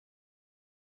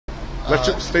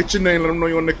State your name. Let them know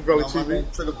you're on Nickavelli TV. My name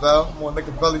Trigger Bell. I'm on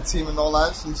Nickavelli team and all that. You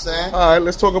know what I'm saying? All right,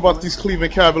 let's talk about these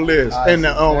Cleveland Cavaliers and the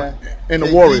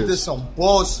KD Warriors. did some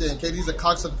bullshit. KD's a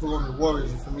cocksucker for going to the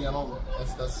Warriors. For me, I don't.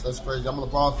 That's crazy. I'm a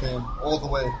LeBron fan all the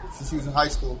way since he was in high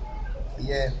school. But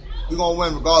yeah, we're gonna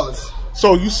win regardless.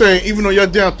 So you saying even though you're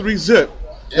down 3-0,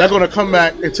 y'all gonna come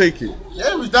back and take it?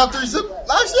 Yeah, we was down 3-0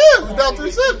 last year. We was down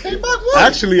 3-0. Came back one.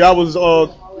 Actually, I was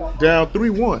down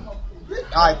 3-1.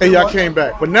 Right, and y'all came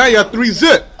back. But now y'all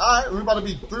 3-0. Alright, we're about to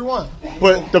be 3-1.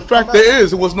 But the fact there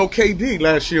is, it was no KD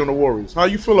last year on the Warriors. How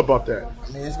you feel about that?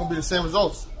 I mean, it's going to be the same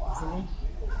results. You feel me?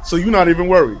 So you're not even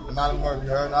worried? I'm not even worried, you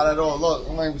heard? Not at all. Look,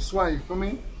 I'm not even sweating, you feel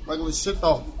me? Regular shit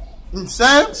though. You know what I'm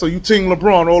saying? So you team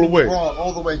LeBron all the way? LeBron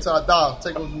all the way till I die.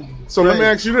 Take so let me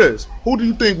ask you this. Who do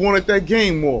you think wanted that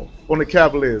game more on the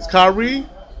Cavaliers? Kyree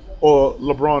or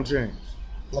LeBron James?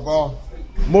 LeBron.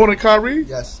 More than Kyree?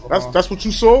 Yes. LeBron. That's what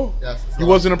you saw? Yes. You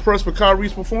wasn't impressed with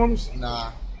Kyrie's performance?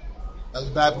 Nah. That was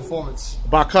a bad performance.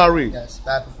 By Kyree? Yes,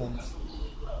 bad performance.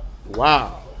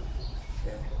 Wow.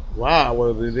 Yeah. Wow.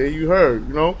 Well, there you heard.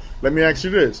 You know. Let me ask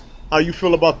you this: how you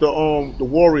feel about the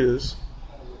Warriors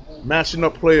matching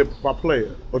up player by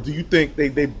player, or do you think they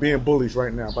being bullies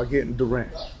right now by getting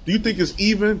Durant? Do you think it's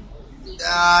even?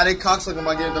 They cocksucking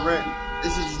by getting Durant. They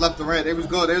should just left Durant. They was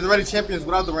good. They was already champions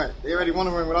without Durant. They already won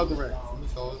the ring without Durant.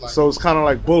 So it's kind of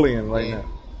like bullying right now.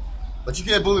 But you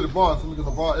can't bully LeBron because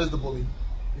LeBron is the bully.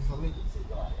 You feel me?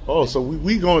 Oh, so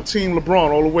we going team LeBron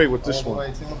all the way with this one. All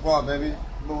the way, team LeBron, baby.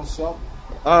 You know what's up?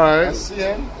 All right. Let's see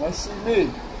him. Let's see me.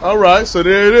 All right, so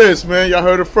there it is, man. Y'all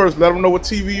heard it first. Let them know what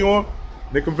TV you on.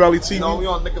 Nickavelli TV. You know, we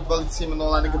on Nickavelli team and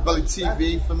all that. Nickavelli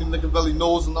TV. For me, Nickavelli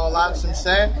knows and all that. You know what I'm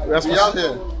saying? That's we out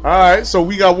here. All right, so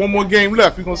we got one more game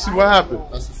left. We're going to see what happens.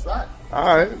 That's a fact.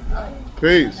 All right.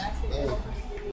 Peace. Yeah.